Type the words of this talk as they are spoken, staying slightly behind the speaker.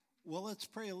Well, let's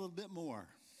pray a little bit more.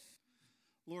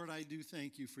 Lord, I do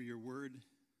thank you for your word.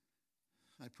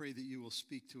 I pray that you will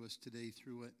speak to us today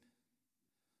through it.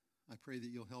 I pray that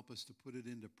you'll help us to put it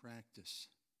into practice.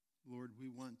 Lord, we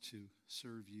want to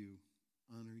serve you,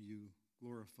 honor you,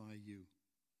 glorify you.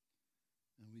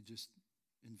 And we just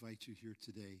invite you here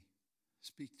today.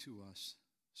 Speak to us.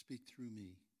 Speak through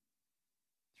me,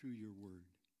 through your word,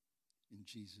 in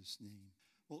Jesus' name.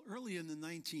 Well, early in the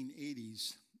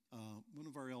 1980s, one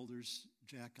of our elders,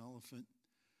 Jack Oliphant,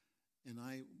 and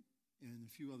I and a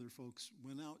few other folks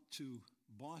went out to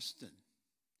Boston.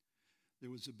 There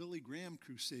was a Billy Graham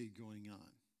crusade going on,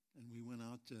 and we went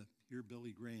out to hear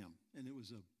Billy Graham, and it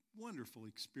was a wonderful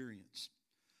experience.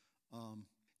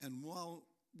 And while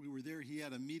we were there, he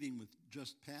had a meeting with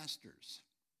just pastors,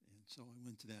 and so I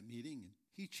went to that meeting, and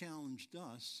he challenged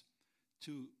us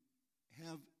to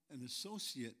have an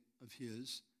associate of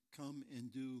his come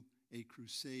and do a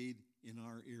crusade in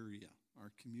our area,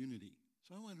 our community.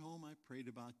 So I went home, I prayed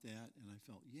about that, and I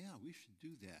felt, yeah, we should do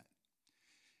that.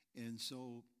 And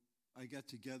so I got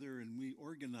together and we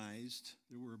organized.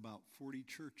 There were about 40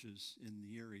 churches in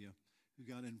the area who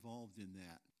got involved in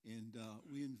that. And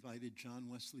we invited John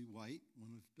Wesley White,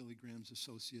 one of Billy Graham's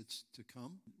associates, to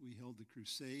come. We held the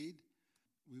crusade.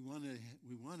 We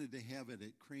wanted to have it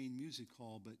at Crane Music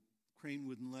Hall, but Crane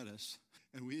wouldn't let us.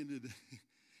 And we ended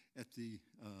at the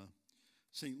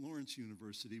St. Lawrence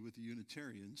University with the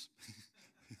Unitarians.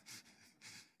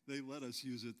 They let us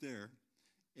use it there.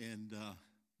 And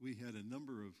we had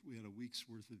a week's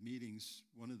worth of meetings.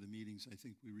 One of the meetings, I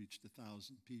think we reached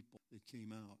 1,000 people that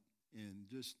came out. And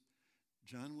just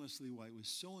John Wesley White was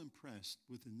so impressed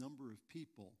with the number of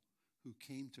people who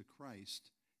came to Christ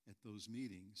at those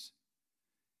meetings.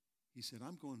 He said,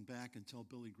 I'm going back and tell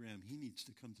Billy Graham he needs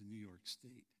to come to New York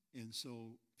State. And so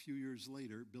a few years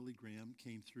later, Billy Graham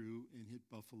came through and hit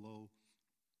Buffalo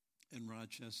and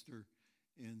Rochester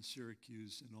and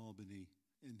Syracuse and Albany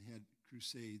and had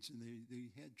crusades, and they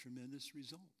had tremendous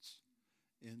results.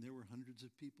 And there were hundreds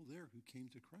of people there who came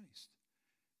to Christ.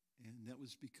 And that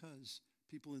was because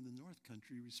people in the North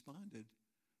Country responded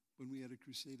when we had a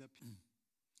crusade up here.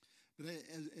 But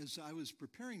as I was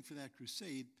preparing for that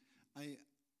crusade, I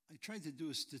tried to do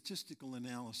a statistical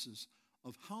analysis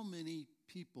of how many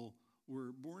people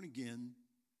were born again,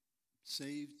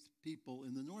 saved people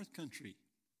in the North Country.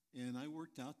 And I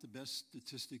worked out the best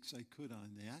statistics I could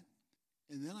on that.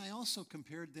 And then I also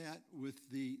compared that with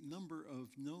the number of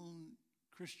known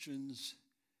Christians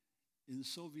in the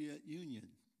Soviet Union,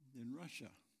 in Russia.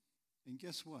 And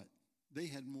guess what? They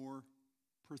had more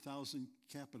per thousand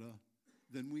capita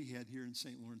than we had here in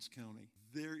St. Lawrence County.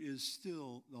 There is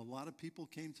still, a lot of people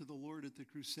came to the Lord at the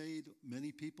crusade.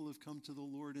 Many people have come to the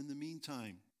Lord in the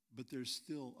meantime. But there's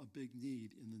still a big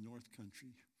need in the North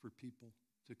Country for people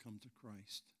to come to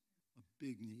Christ. A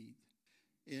big need.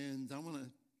 And I want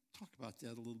to talk about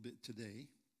that a little bit today.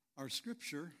 Our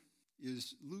scripture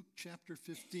is Luke chapter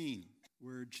 15,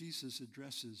 where Jesus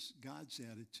addresses God's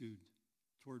attitude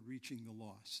toward reaching the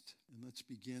lost. And let's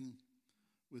begin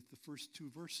with the first two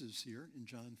verses here in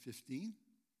John 15.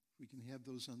 We can have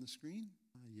those on the screen.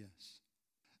 Yes.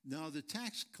 Now the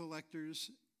tax collectors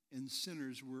and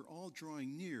sinners were all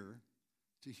drawing near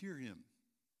to hear him.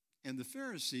 And the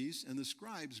Pharisees and the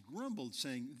scribes grumbled,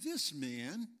 saying, this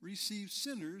man receives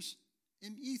sinners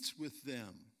and eats with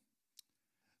them.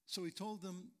 So he told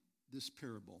them this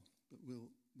parable, but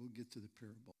we'll get to the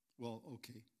parable. Well,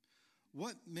 okay.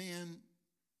 What man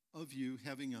of you,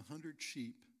 having 100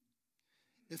 sheep,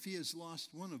 if he has lost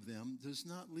one of them, does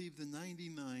not leave the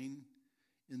 99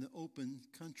 in the open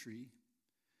country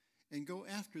and go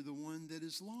after the one that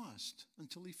is lost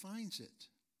until he finds it?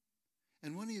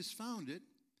 And when he has found it,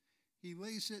 he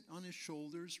lays it on his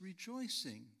shoulders,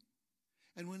 rejoicing.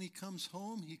 And when he comes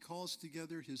home, he calls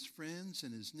together his friends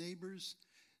and his neighbors,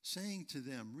 saying to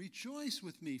them, rejoice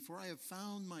with me, for I have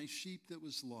found my sheep that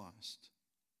was lost.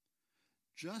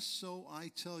 Just so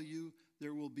I tell you,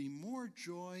 there will be more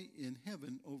joy in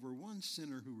heaven over one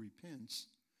sinner who repents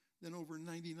than over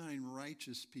 99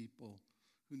 righteous people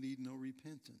who need no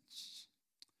repentance.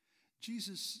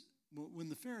 Jesus, when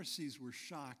the Pharisees were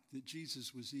shocked that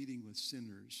Jesus was eating with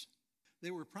sinners,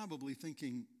 they were probably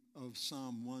thinking of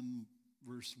Psalm 1,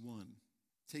 verse 1,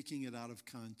 taking it out of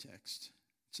context.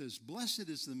 It says, blessed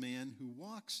is the man who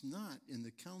walks not in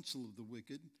the counsel of the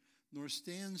wicked, nor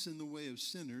stands in the way of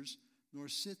sinners, nor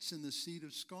sits in the seat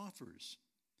of scoffers.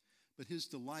 But his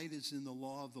delight is in the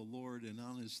law of the Lord, and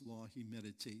on his law he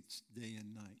meditates day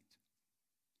and night.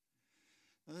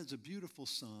 Now that's a beautiful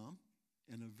psalm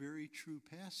and a very true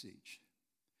passage.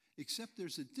 Except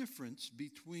there's a difference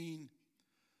between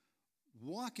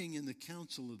walking in the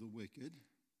counsel of the wicked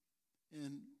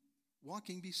and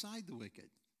walking beside the wicked.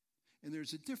 And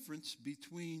there's a difference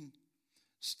between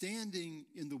standing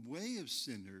in the way of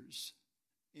sinners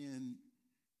and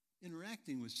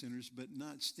interacting with sinners, but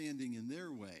not standing in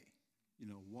their way,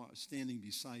 standing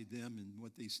beside them and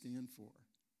what they stand for.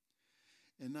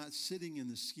 And not sitting in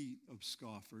the seat of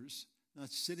scoffers, not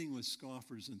sitting with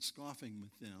scoffers and scoffing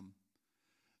with them,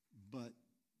 but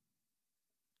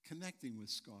connecting with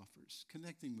scoffers,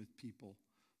 connecting with people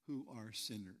who are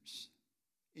sinners.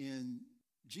 And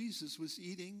Jesus was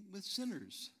eating with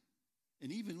sinners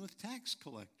and even with tax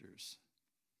collectors.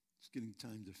 It's getting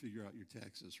time to figure out your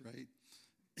taxes, right?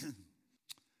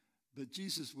 But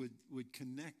Jesus would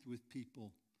connect with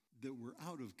people that were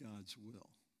out of God's will.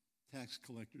 Tax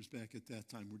collectors back at that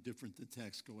time were different than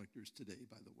tax collectors today,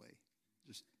 by the way,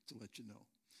 just to let you know.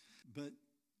 But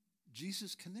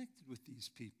Jesus connected with these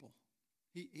people.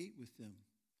 He ate with them.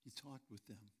 He talked with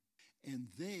them. And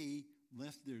they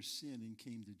left their sin and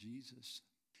came to Jesus.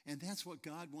 And that's what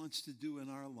God wants to do in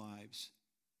our lives.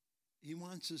 He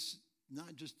wants us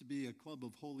not just to be a club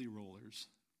of holy rollers,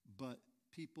 but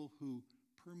people who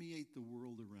permeate the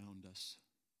world around us,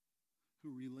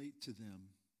 who relate to them,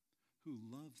 who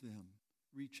love them,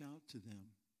 reach out to them,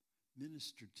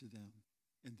 minister to them,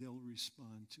 and they'll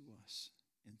respond to us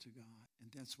and to God.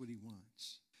 And that's what he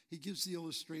wants. He gives the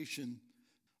illustration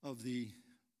of the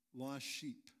lost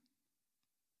sheep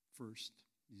first.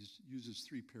 He uses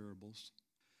 3 parables.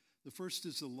 The first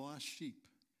is the lost sheep.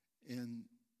 And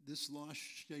this lost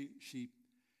sheep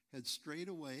had strayed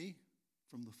away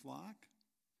from the flock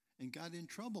and got in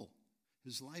trouble.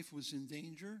 His life was in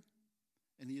danger,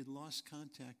 and he had lost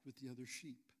contact with the other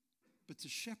sheep. But the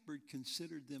shepherd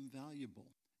considered them valuable,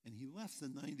 and he left the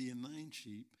 99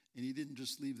 sheep, and he didn't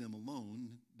just leave them alone.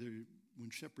 When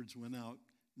shepherds went out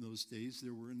in those days,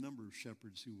 there were a number of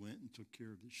shepherds who went and took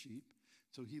care of the sheep.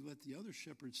 So he let the other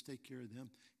shepherds take care of them,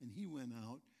 and he went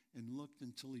out and looked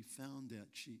until he found that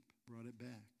sheep, brought it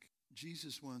back.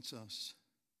 Jesus wants us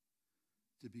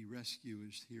to be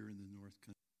rescuers here in the North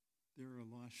Country. There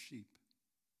are lost sheep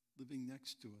living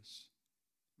next to us,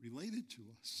 related to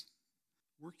us,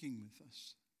 working with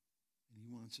us, and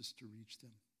he wants us to reach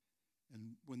them.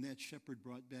 And when that shepherd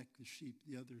brought back the sheep,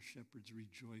 the other shepherds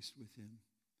rejoiced with him.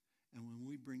 And when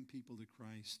we bring people to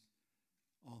Christ,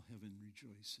 all heaven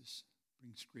rejoices,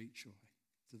 brings great joy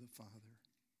to the Father.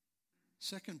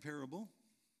 Second parable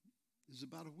is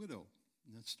about a widow,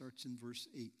 and that starts in verse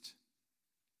 8.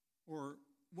 Or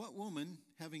what woman,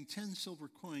 having 10 silver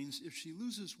coins, if she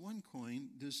loses one coin,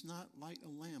 does not light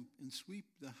a lamp and sweep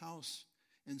the house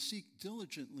and seek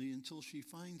diligently until she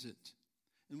finds it?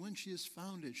 And when she has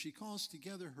found it, she calls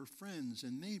together her friends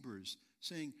and neighbors,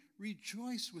 saying,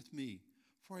 "Rejoice with me,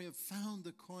 for I have found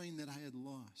the coin that I had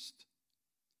lost."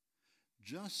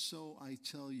 Just so I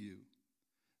tell you,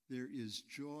 there is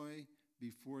joy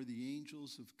before the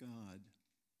angels of God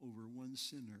over one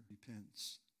sinner who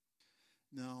repents.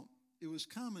 Now, it was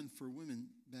common for women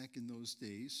back in those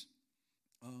days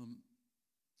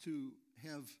to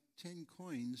have 10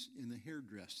 coins in the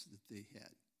hairdress that they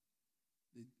had.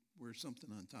 They'd wear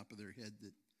something on top of their head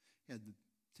that had the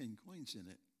 10 coins in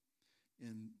it.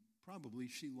 And probably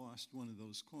she lost one of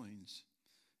those coins.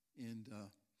 And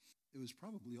it was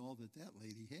probably all that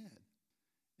lady had.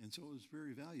 And so it was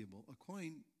very valuable. A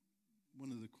coin,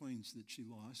 one of the coins that she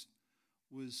lost,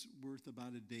 was worth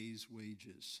about a day's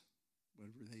wages.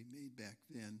 Whatever they made back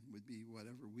then would be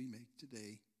whatever we make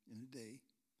today in a day,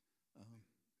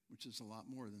 which is a lot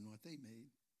more than what they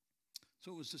made.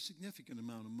 So it was a significant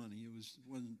amount of money. It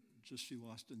wasn't just she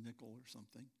lost a nickel or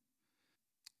something.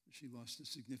 She lost a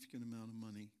significant amount of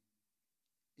money.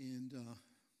 And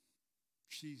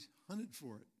she hunted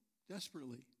for it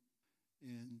desperately.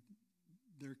 And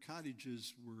their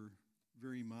cottages were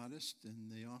very modest,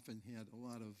 and they often had a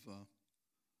lot of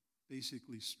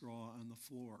basically straw on the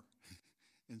floor.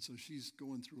 And so she's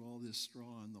going through all this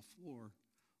straw on the floor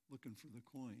looking for the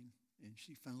coin. And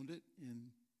she found it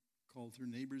and called her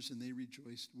neighbors, and they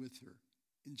rejoiced with her.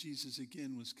 And Jesus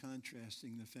again was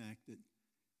contrasting the fact that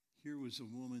here was a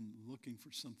woman looking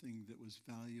for something that was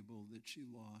valuable that she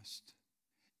lost.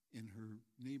 And her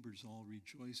neighbors all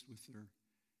rejoiced with her.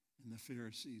 And the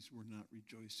Pharisees were not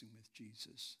rejoicing with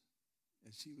Jesus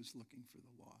as he was looking for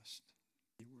the lost.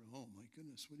 They were, oh my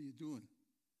goodness, what are you doing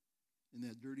in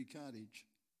that dirty cottage?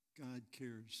 God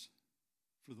cares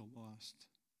for the lost.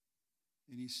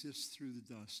 And he sifts through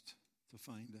the dust to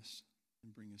find us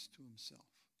and bring us to himself.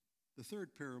 The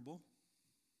third parable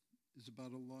is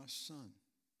about a lost son,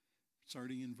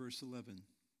 starting in verse 11.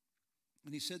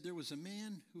 And he said, there was a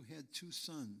man who had 2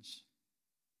 sons.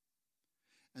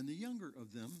 And the younger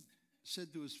of them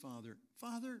said to his father,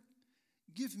 "Father,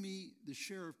 give me the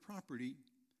share of property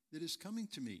that is coming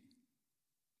to me."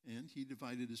 And he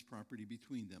divided his property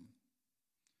between them.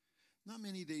 Not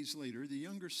many days later, the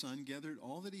younger son gathered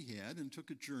all that he had and took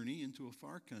a journey into a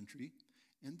far country,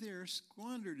 and there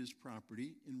squandered his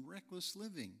property in reckless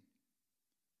living.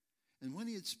 And when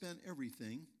he had spent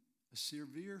everything, a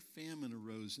severe famine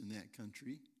arose in that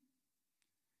country,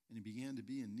 and he began to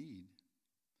be in need.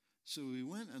 So he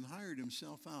went and hired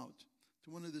himself out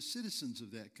to one of the citizens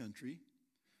of that country,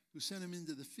 who sent him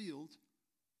into the field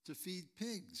to feed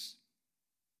pigs.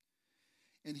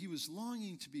 And he was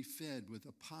longing to be fed with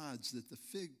the pods that the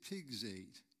pigs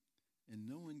ate, and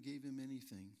no one gave him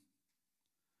anything.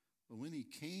 But when he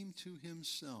came to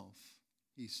himself,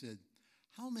 he said,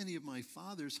 "How many of my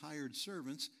father's hired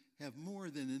servants have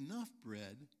more than enough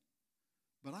bread,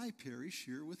 but I perish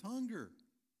here with hunger?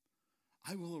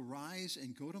 I will arise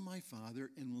and go to my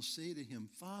father and will say to him,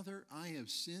 'Father, I have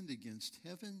sinned against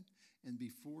heaven and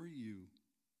before you.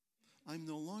 I'm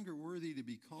no longer worthy to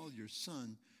be called your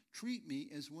son. Treat me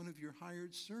as one of your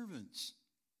hired servants.'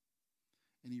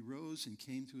 And he rose and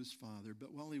came to his father.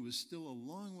 But while he was still a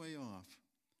long way off,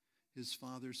 his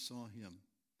father saw him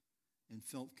and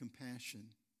felt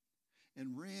compassion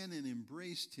and ran and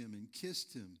embraced him and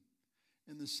kissed him.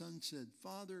 And the son said,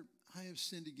 'Father, I have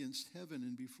sinned against heaven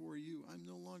and before you. I'm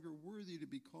no longer worthy to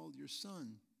be called your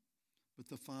son.' But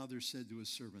the father said to his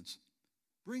servants,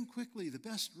 'Bring quickly the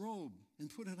best robe and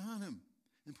put it on him,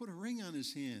 and put a ring on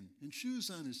his hand and shoes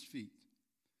on his feet.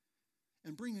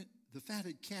 And bring the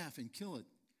fatted calf and kill it,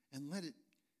 and let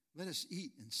us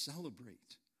eat and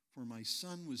celebrate. For my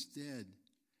son was dead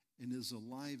and is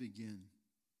alive again.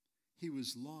 He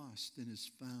was lost and is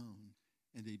found.'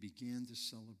 And they began to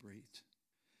celebrate.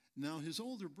 Now his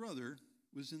older brother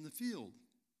was in the field.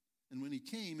 And when he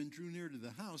came and drew near to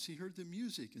the house, he heard the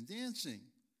music and dancing.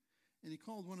 And he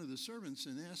called one of the servants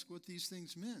and asked what these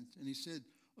things meant. And he said,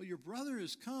 'Oh, your brother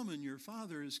has come, and your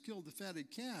father has killed the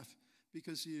fatted calf,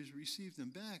 because he has received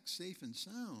them back safe and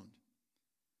sound.'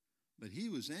 But he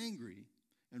was angry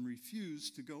and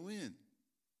refused to go in.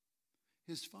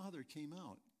 His father came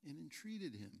out and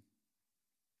entreated him.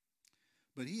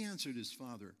 But he answered his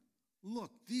father,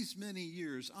 'Look, these many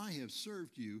years I have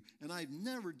served you, and I've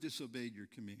never disobeyed your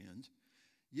command.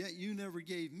 Yet you never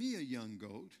gave me a young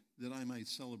goat that I might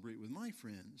celebrate with my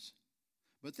friends.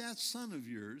 But that son of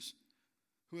yours,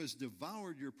 who has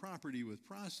devoured your property with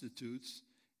prostitutes,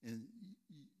 and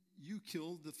you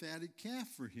killed the fatted calf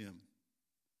for him.'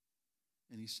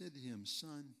 And he said to him,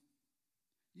 'Son,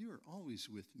 you are always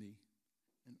with me,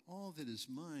 and all that is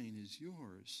mine is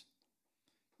yours.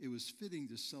 It was fitting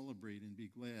to celebrate and be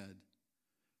glad,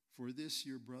 for this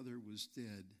your brother was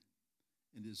dead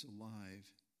and is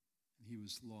alive, and he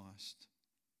was lost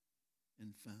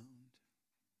and found.'"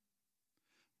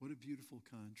 What a beautiful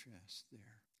contrast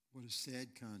there. What a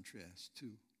sad contrast,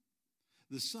 too.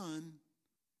 The son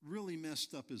really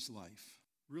messed up his life,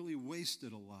 really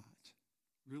wasted a lot,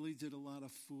 really did a lot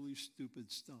of foolish,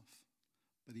 stupid stuff,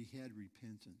 but he had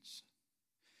repentance.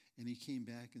 And he came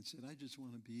back and said, "I just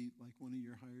want to be like one of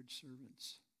your hired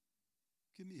servants.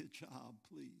 Give me a job,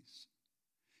 please."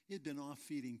 He had been off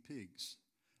feeding pigs.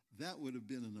 That would have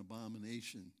been an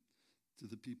abomination to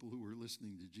the people who were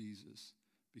listening to Jesus,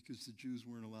 because the Jews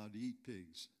weren't allowed to eat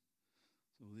pigs.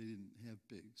 So they didn't have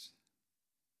pigs.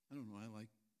 I don't know, I like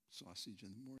sausage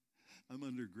in the morning. I'm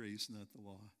under grace, not the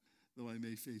law, though I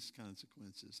may face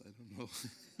consequences. I don't know.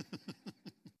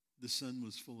 The son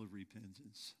was full of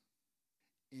repentance.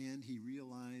 And he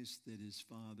realized that his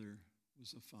father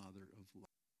was a father of love,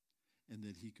 and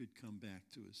that he could come back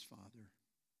to his father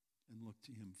and look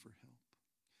to him for help.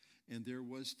 And there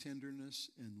was tenderness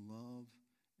and love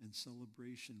and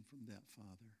celebration from that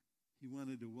father. He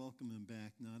wanted to welcome him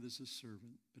back, not as a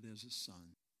servant, but as a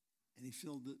son. And he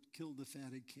killed the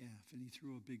fatted calf, and he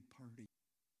threw a big party.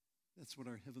 That's what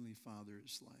our Heavenly Father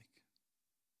is like.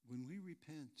 When we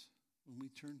repent, when we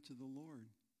turn to the Lord,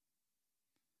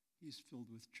 He's filled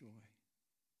with joy.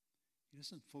 He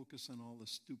doesn't focus on all the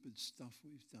stupid stuff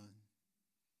we've done.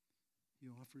 He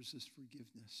offers us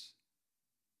forgiveness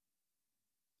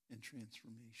and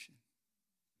transformation.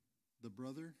 The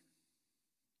brother,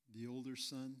 the older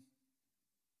son,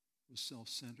 was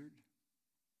self-centered.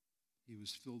 He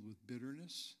was filled with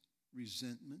bitterness,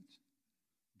 resentment,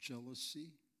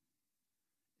 jealousy,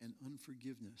 and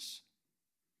unforgiveness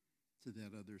to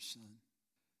that other son.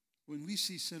 When we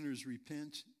see sinners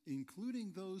repent,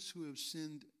 including those who have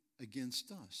sinned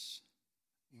against us,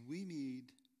 we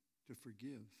need to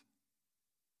forgive.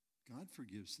 God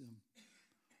forgives them.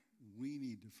 We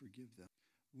need to forgive them.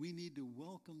 We need to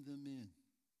welcome them in.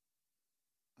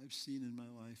 I've seen in my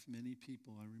life many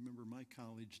people. I remember my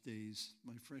college days,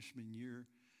 my freshman year,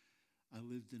 I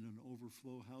lived in an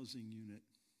overflow housing unit.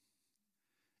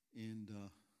 And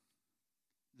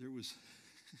there was,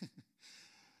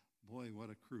 boy, what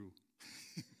a crew.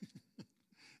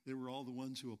 They were all the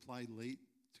ones who applied late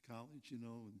to college, and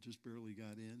just barely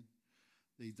got in.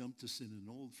 They dumped us in an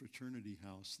old fraternity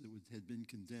house that had been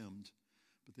condemned,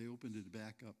 but they opened it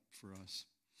back up for us.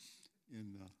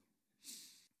 And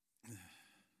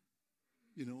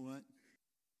you know what?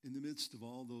 In the midst of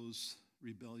all those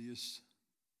rebellious,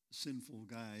 sinful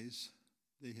guys,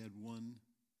 they had one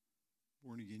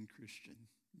born-again Christian,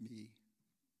 me.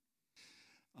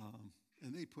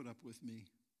 And they put up with me.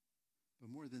 But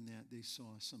more than that, they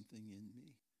saw something in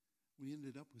me. We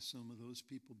ended up with some of those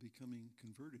people becoming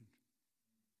converted.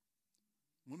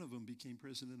 One of them became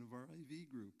president of our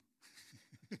IV group.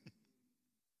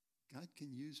 God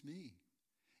can use me,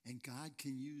 and God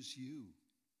can use you.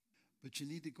 But you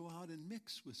need to go out and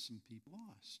mix with some people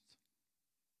lost.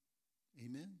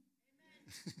 Amen?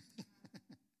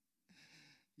 Amen.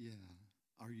 Yeah.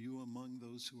 Are you among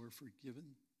those who are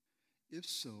forgiven? If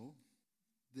so,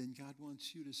 then God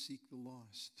wants you to seek the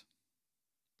lost.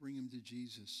 Bring them to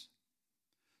Jesus.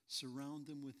 Surround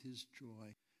them with his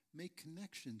joy. Make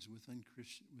connections with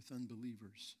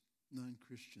unbelievers,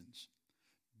 non-Christians.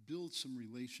 Build some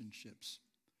relationships.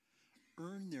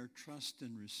 Earn their trust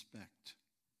and respect.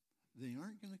 They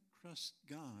aren't going to trust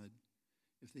God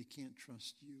if they can't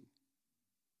trust you.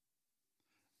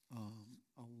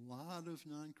 A lot of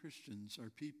non-Christians are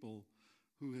people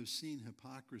who have seen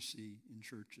hypocrisy in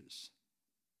churches,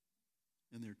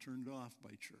 and they're turned off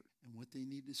by church. And what they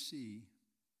need to see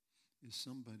is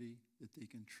somebody that they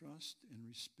can trust and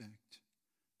respect,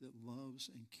 that loves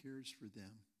and cares for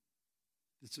them,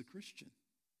 that's a Christian.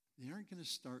 They aren't going to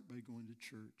start by going to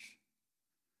church.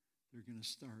 They're going to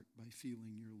start by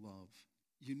feeling your love.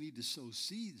 You need to sow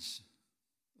seeds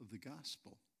of the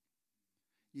gospel.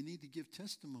 You need to give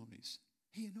testimonies.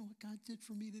 Hey, you know what God did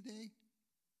for me today?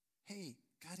 Hey,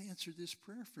 God answered this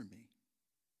prayer for me.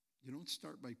 You don't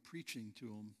start by preaching to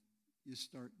them. You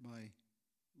start by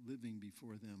living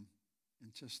before them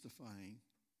and testifying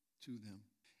to them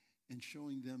and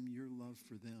showing them your love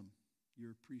for them,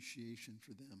 your appreciation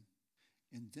for them,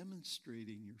 and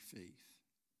demonstrating your faith,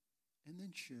 and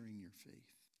then sharing your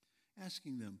faith.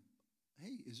 Asking them,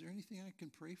 hey, is there anything I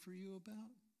can pray for you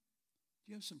about? Do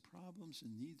you have some problems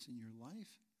and needs in your life?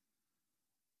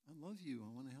 I love you.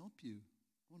 I want to help you.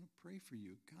 I want to pray for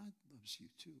you. God loves you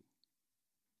too.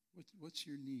 What's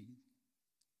your need?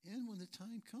 And when the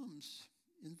time comes,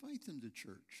 invite them to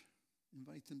church.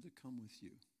 Invite them to come with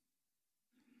you.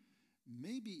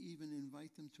 Maybe even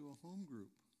invite them to a home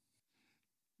group.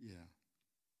 Yeah.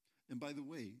 And by the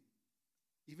way,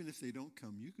 even if they don't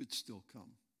come, you could still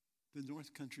come. The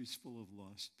North Country's full of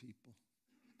lost people.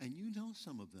 And you know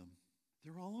some of them.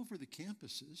 They're all over the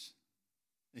campuses.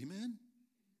 Amen?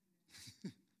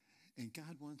 And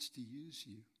God wants to use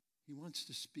you. He wants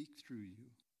to speak through you.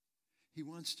 He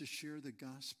wants to share the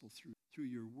gospel through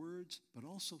your words, but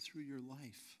also through your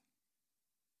life.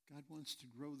 God wants to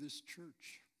grow this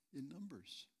church in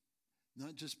numbers.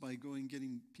 Not just by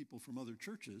getting people from other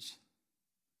churches,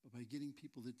 but by getting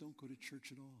people that don't go to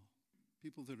church at all.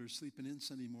 People that are sleeping in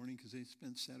Sunday morning because they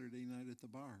spent Saturday night at the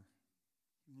bar.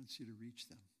 He wants you to reach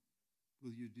them.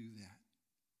 Will you do that?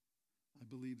 I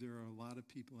believe there are a lot of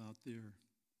people out there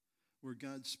where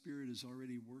God's Spirit is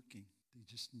already working. They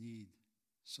just need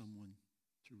someone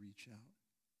to reach out.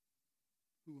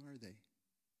 Who are they?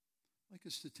 I'd like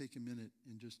us to take a minute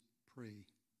and just pray.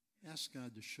 Ask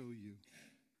God to show you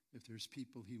if there's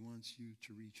people he wants you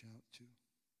to reach out to,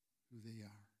 who they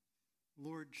are.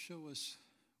 Lord, show us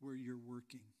where you're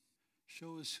working.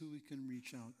 Show us who we can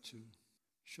reach out to.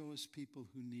 Show us people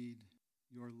who need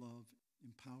your love.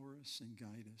 Empower us and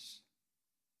guide us.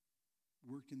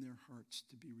 Work in their hearts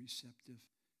to be receptive.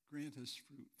 Grant us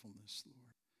fruitfulness,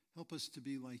 Lord. Help us to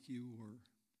be like you were,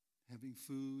 having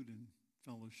food and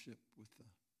fellowship with the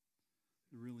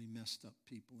really messed up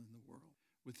people in the world,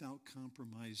 without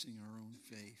compromising our own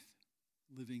faith,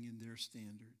 living in their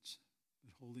standards,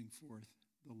 but holding forth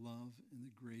the love and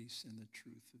the grace and the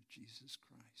truth of Jesus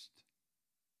Christ.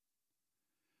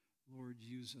 Lord,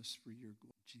 use us for your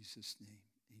glory. In Jesus' name,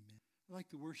 amen. I'd like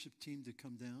the worship team to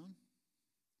come down,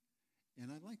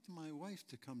 and I'd like my wife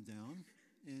to come down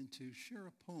and to share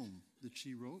a poem that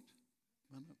she wrote.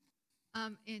 Come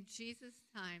on up. In Jesus'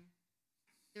 time,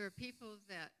 there are people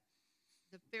that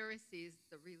the Pharisees,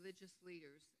 the religious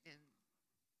leaders, and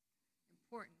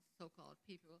important so-called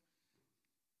people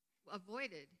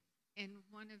avoided. And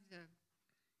one of the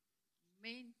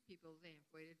main people they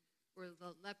avoided were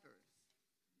the lepers.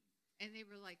 and they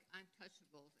were like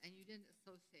untouchables, and you didn't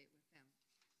associate with them.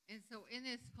 And so in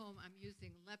this poem, I'm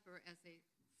using leper as a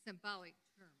symbolic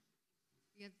term.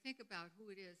 You can think about who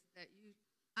it is that you,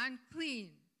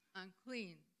 unclean,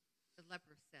 unclean, the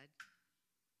leper said.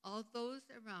 All those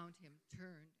around him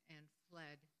turned and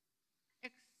fled,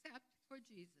 except for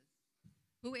Jesus,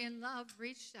 who in love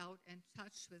reached out and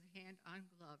touched with hand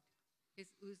ungloved his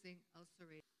oozing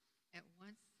ulcerated. At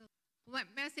once, what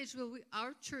message will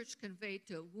our church convey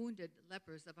to wounded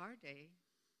lepers of our day?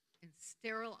 In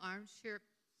sterile armchairs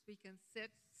we can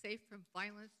sit, safe from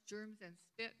violence, germs, and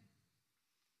spit.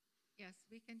 Yes,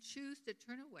 we can choose to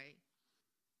turn away,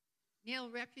 nail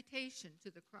reputation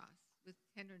to the cross, with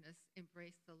tenderness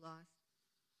embrace the lost.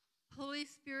 Holy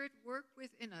Spirit, work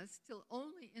within us till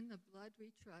only in the blood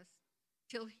we trust,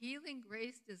 till healing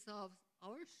grace dissolves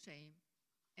our shame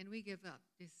and we give up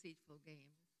deceitful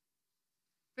games.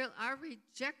 Fill our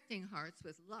rejecting hearts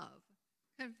with love.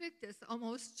 Convict us, O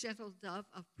most gentle dove,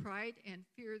 of pride and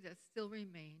fear that still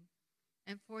remain,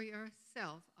 and for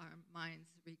yourself our minds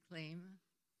reclaim.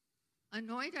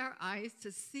 Anoint our eyes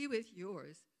to see with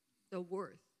yours the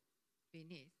worth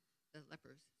beneath the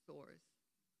leper's sores.